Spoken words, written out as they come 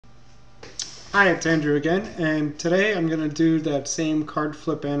Hi, it's Andrew again, and today I'm going to do that same card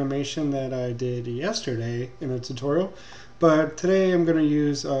flip animation that I did yesterday in a tutorial, but today I'm going to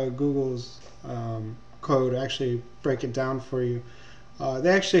use Google's code, actually break it down for you. They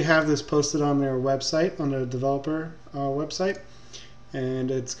actually have this posted on their website, on the developer website, and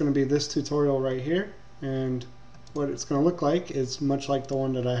it's going to be this tutorial right here, and what it's going to look like is much like the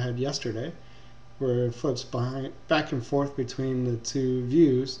one that I had yesterday, where it flips back and forth between the two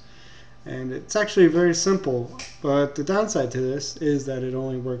views. And it's actually very simple, but the downside to this is that it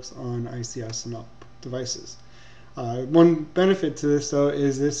only works on ICS and up devices. One benefit to this though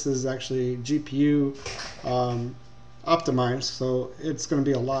is this is actually GPU optimized, so it's going to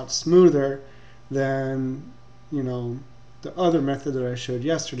be a lot smoother than the other method that I showed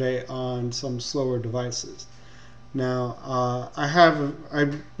yesterday on some slower devices. Now, I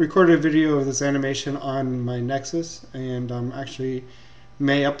recorded a video of this animation on my Nexus, and I'm actually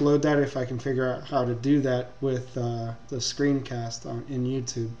may upload that if I can figure out how to do that with the screencast in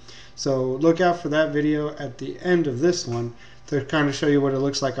YouTube. So look out for that video at the end of this one to kind of show you what it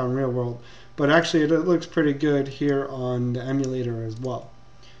looks like on real world. But actually it looks pretty good here on the emulator as well.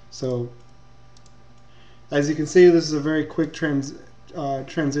 So as you can see, this is a very quick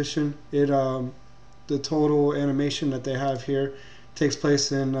transition. The total animation that they have here takes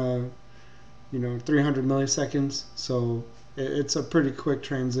place in 300 milliseconds. So it's a pretty quick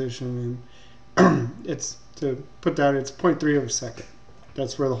transition, and it's, to put that, it's 0.3 of a second.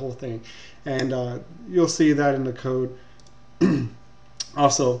 That's for the whole thing, and you'll see that in the code.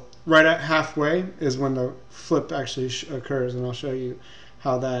 Also, right at halfway is when the flip actually occurs, and I'll show you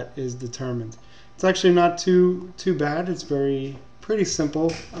how that is determined. It's actually not too bad. It's pretty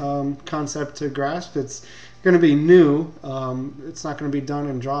simple concept to grasp. It's going to be new. It's not going to be done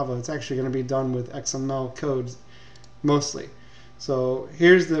in Java. It's actually going to be done with XML codes mostly. So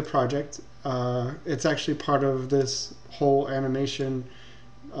here's the project. It's actually part of this whole animation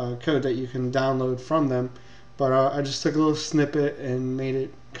code that you can download from them. But I just took a little snippet and made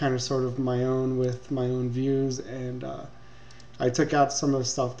it kind of sort of my own with my own views, and I took out some of the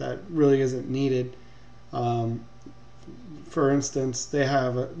stuff that really isn't needed. For instance,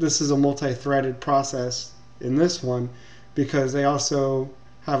 this is a multi-threaded process in this one because they also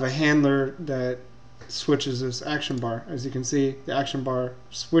have a handler that switches this action bar. As you can see, the action bar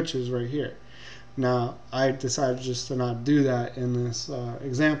switches right here. Now, I decided just to not do that in this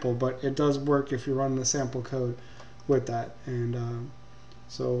example, but it does work if you run the sample code with that. And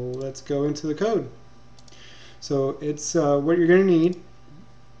so let's go into the code. So it's what you're going to need.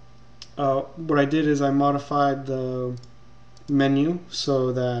 What I did is I modified the menu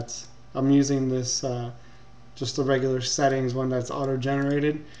so that I'm using this just the regular settings one that's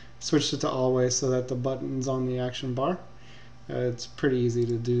auto-generated. Switched it to always so that the button's on the action bar. It's pretty easy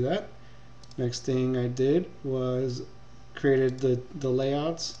to do that. Next thing I did was created the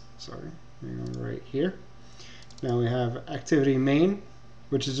layouts. Sorry, right here. Now we have activity main,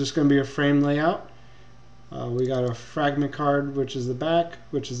 which is just going to be a frame layout. We got a fragment card, which is the back,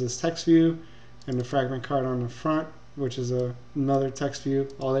 which is this text view, and the fragment card on the front, which is another text view.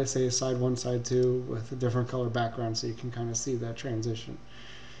 All they say is side 1, side 2 with a different color background, so you can kind of see that transition.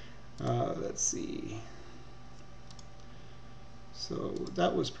 Let's see. So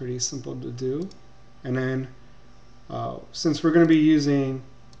that was pretty simple to do. And then since we're going to be using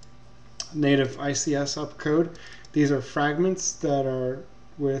native ICS up code, these are fragments that are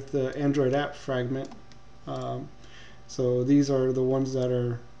with the Android app fragment. So these are the ones that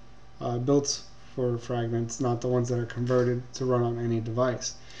are built for fragments, not the ones that are converted to run on any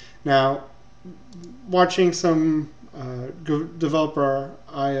device. Now, watching some developer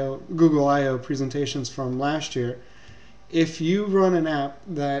Google I/O presentations from last year, if you run an app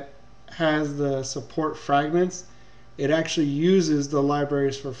that has the support fragments, it actually uses the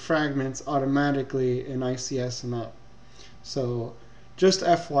libraries for fragments automatically in ICS and up. So just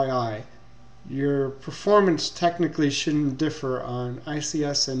FYI, your performance technically shouldn't differ on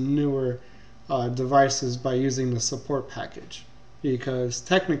ICS and newer devices by using the support package, because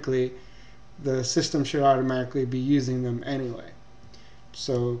technically the system should automatically be using them anyway.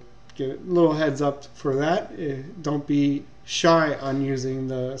 So get a little heads up for that. Don't be shy on using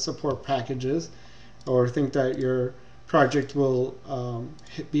the support packages, or think that your project will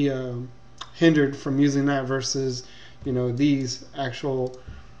be hindered from using that versus these actual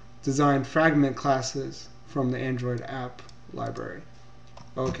designed fragment classes from the Android app library.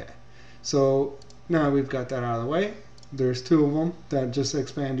 Okay, so now we've got that out of the way. There's two of them that just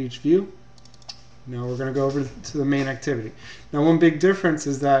expand each view. Now we're going to go over to the main activity. Now one big difference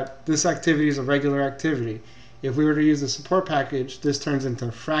is that this activity is a regular activity. If we were to use the support package, this turns into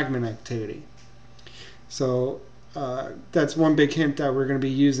a fragment activity. So that's one big hint that we're going to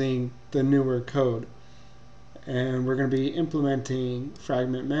be using the newer code. And we're going to be implementing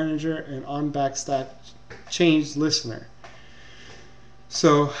Fragment Manager and on backstack change listener.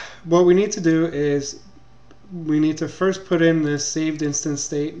 So what we need to do is we need to first put in this saved instance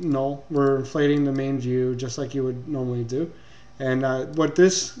state null. We're inflating the main view just like you would normally do. And what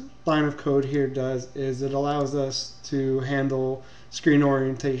this line of code here does is it allows us to handle screen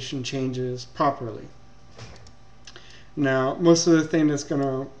orientation changes properly. Now, most of the thing that's going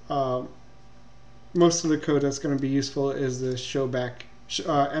to most of the code that's going to be useful is the show back,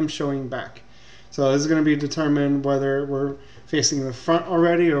 M showing back. So this is going to be determined whether we're facing the front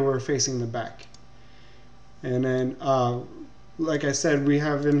already or we're facing the back. And then, like I said, we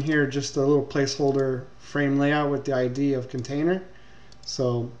have in here just a little placeholder frame layout with the ID of container.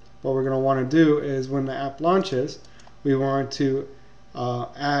 So what we're going to want to do is when the app launches, we want to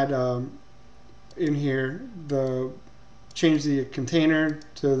add in here change the container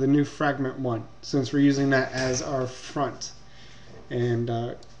to the new fragment 1, since we're using that as our front. And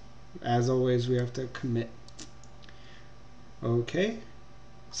as always, we have to commit. Okay,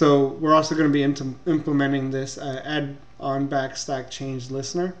 so we're also going to be implementing this add on backstack change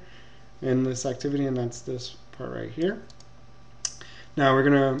listener in this activity, and that's this part right here. Now we're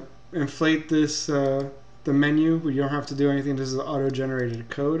going to inflate this the menu. You don't have to do anything. This is auto-generated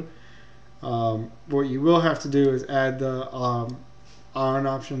code. What you will have to do is add the on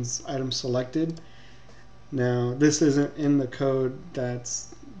options item selected. Now this isn't in the code that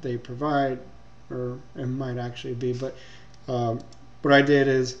they provide, or it might actually be, but what I did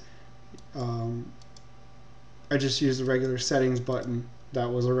is I just used the regular settings button that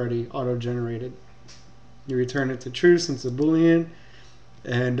was already auto-generated. You return it to true since it's a Boolean,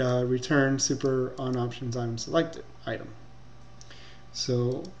 and return super on options item selected item.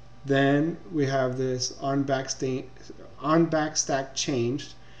 So then we have this on backstack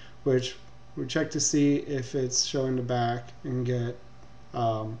changed, which we check to see if it's showing the back and get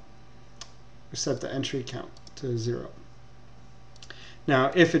set the entry count to 0. Now,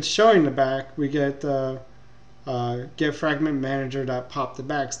 if it's showing the back, we get get fragment manager dot pop the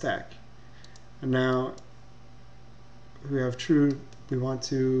backstack. And now we have true. We want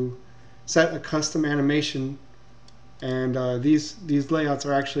to set a custom animation. And these layouts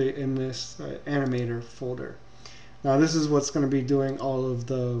are actually in this animator folder. Now this is what's going to be doing all of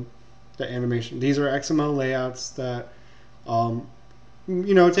the animation. These are XML layouts that, you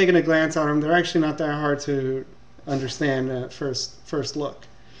know, taking a glance at them, they're actually not that hard to understand at first look.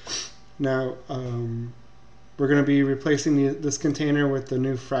 Now we're going to be replacing this container with the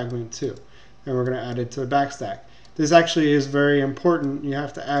new fragment 2, and we're going to add it to the backstack. This actually is very important. You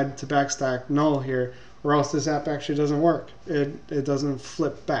have to add to backstack null here, or else this app actually doesn't work. It doesn't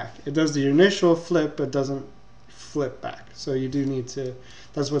flip back. It does the initial flip, but doesn't flip back. So you do need to,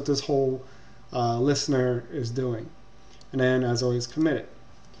 that's what this whole listener is doing. And then, as always, commit it.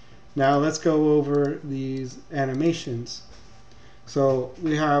 Now let's go over these animations. So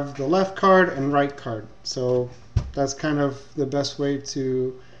we have the left card and right card. So that's kind of the best way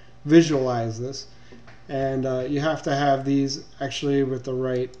to visualize this. And you have to have these actually with the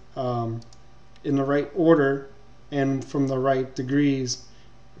right in the right order and from the right degrees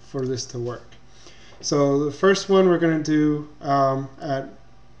for this to work. So the first one we're going to do at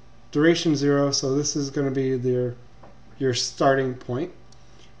duration 0. So this is going to be your starting point.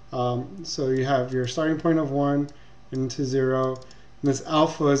 So you have your starting point of 1 into 0. And this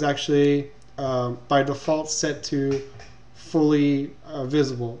alpha is actually by default set to fully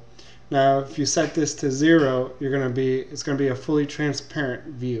visible. Now if you set this to 0, it's going to be a fully transparent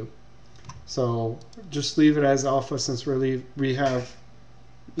view. So just leave it as alpha since we have,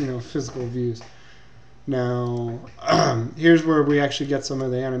 you know, physical views. Now here's where we actually get some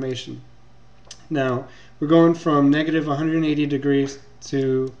of the animation. Now we're going from negative 180 degrees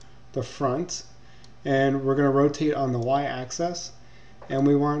to the front, and we're going to rotate on the y-axis, and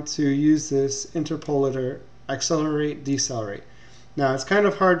we want to use this interpolator accelerate decelerate. Now it's kind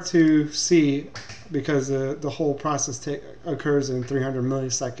of hard to see because the whole process occurs in 300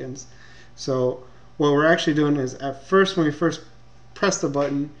 milliseconds. So what we're actually doing is at first, when we first press the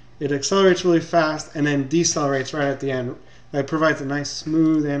button, it accelerates really fast and then decelerates right at the end. That provides a nice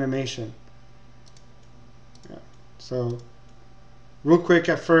smooth animation. Yeah. So real quick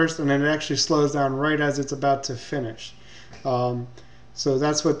at first, and then it actually slows down right as it's about to finish. So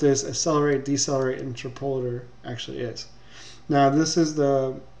that's what this accelerate decelerate interpolator actually is. Now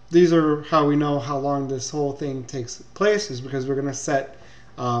these are how we know how long this whole thing takes place, is because we're going to set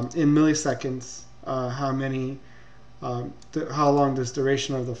in milliseconds how long this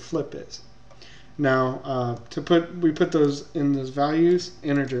duration of the flip is. Now we put those in those values,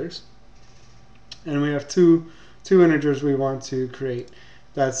 integers, and we have two integers we want to create.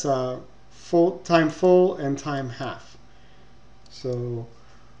 That's full and time half. So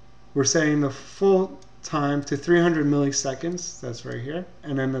we're setting the full time to 300 milliseconds. That's right here,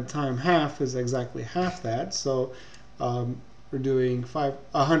 and then the time half is exactly half that. So we're doing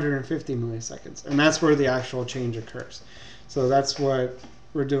 150 milliseconds, and that's where the actual change occurs. So that's what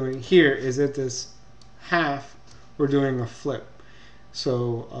we're doing here. Is at this half, we're doing a flip.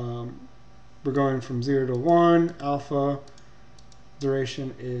 So we're going from 0 to 1. Alpha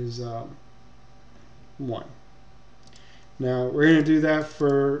duration is 1. Now we're going to do that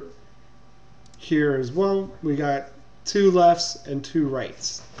for here as well. We got 2 lefts and 2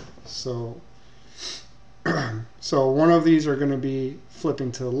 rights. So so one of these are going to be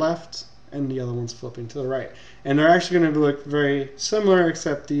flipping to the left and the other one's flipping to the right. And they're actually going to look very similar,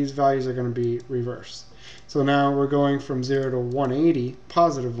 except these values are going to be reversed. So now we're going from 0 to 180,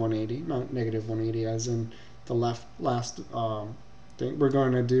 positive 180, not negative 180 as in the last thing. We're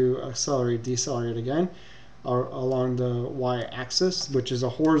going to do accelerate, decelerate again along the y-axis, which is a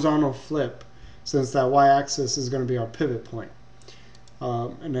horizontal flip, since that y-axis is going to be our pivot point.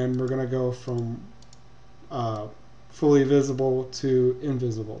 And then we're going to go from fully visible to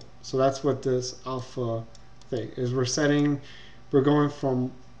invisible. So that's what this alpha thing is. We're going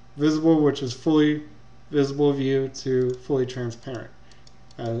from visible, which is fully visible view, to fully transparent.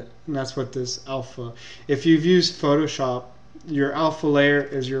 And that's what this alpha, if you've used Photoshop, your alpha layer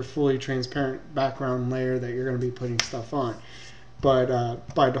is your fully transparent background layer that you're going to be putting stuff on.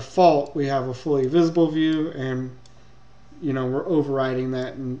 But by default, we have a fully visible view, and we're overriding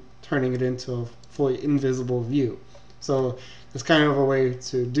that and turning it into a fully invisible view. So it's kind of a way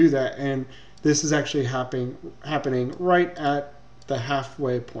to do that, and this is actually happening right at the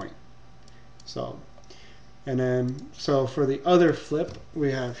halfway point. So for the other flip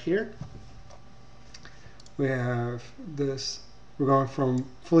we have here, we have this. We're going from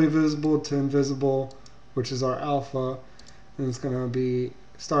fully visible to invisible, which is our alpha, and it's going to be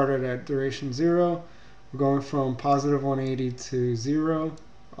started at duration 0. We're going from positive 180 to 0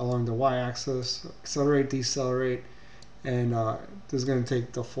 along the y-axis, accelerate, decelerate, and this is going to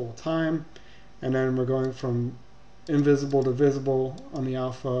take the full time. And then we're going from invisible to visible on the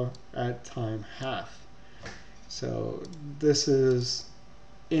alpha at time half. So this is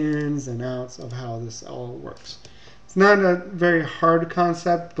ins and outs of how this all works. It's not a very hard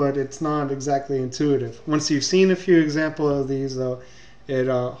concept, but it's not exactly intuitive. Once you've seen a few examples of these, though,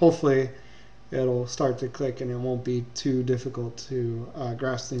 hopefully it'll start to click and it won't be too difficult to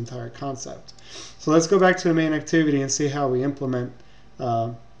grasp the entire concept. So let's go back to the main activity and see how we implement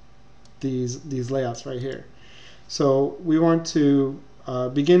these layouts right here. So we want to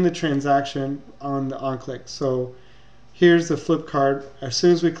begin the transaction on the onClick. So here's the flip card. As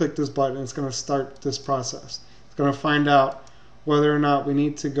soon as we click this button, it's going to start this process. It's going to find out whether or not we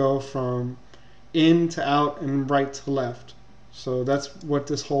need to go from in to out and right to left. So that's what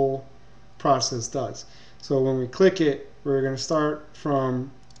this whole process does. So when we click it, we're going to start from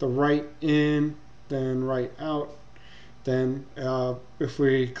the right in, then right out. Then if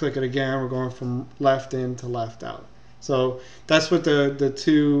we click it again, we're going from left in to left out. So that's what the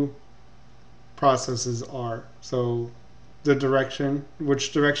two processes are. So the direction,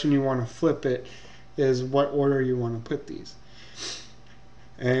 which direction you want to flip it, is what order you want to put these.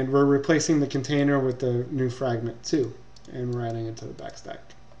 And we're replacing the container with the new fragment too, and we're adding it to the backstack.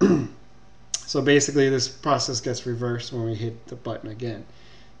 So basically this process gets reversed when we hit the button again.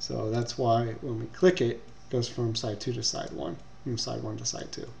 So that's why when we click it, it goes from side 2 to side 1, from side 1 to side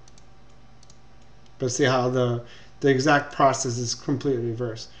 2. But see how the exact process is completely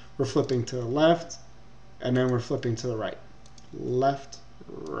reversed. We're flipping to the left, and then we're flipping to the right. Left,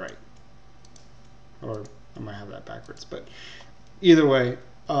 right. Or I might have that backwards, but either way,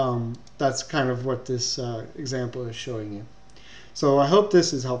 that's kind of what this example is showing you. So I hope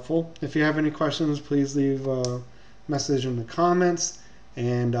this is helpful. If you have any questions, please leave a message in the comments,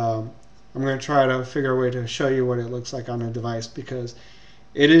 and I'm going to try to figure a way to show you what it looks like on a device, because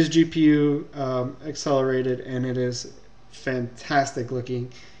it is GPU accelerated, and it is fantastic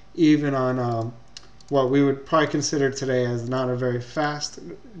looking, even on what we would probably consider today as not a very fast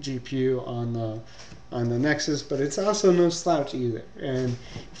GPU on the Nexus, but it's also no slouch either. And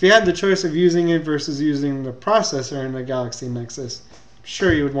if you had the choice of using it versus using the processor in the Galaxy Nexus, I'm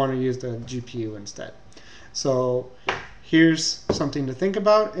sure you would want to use the GPU instead. So here's something to think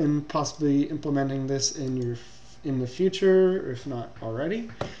about in possibly implementing this in the future, if not already.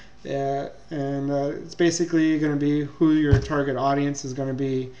 It's basically going to be who your target audience is going to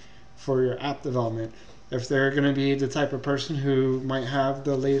be for your app development. If they're going to be the type of person who might have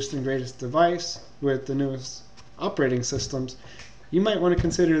the latest and greatest device with the newest operating systems, you might want to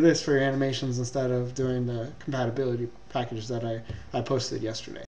consider this for your animations instead of doing the compatibility package that I posted yesterday.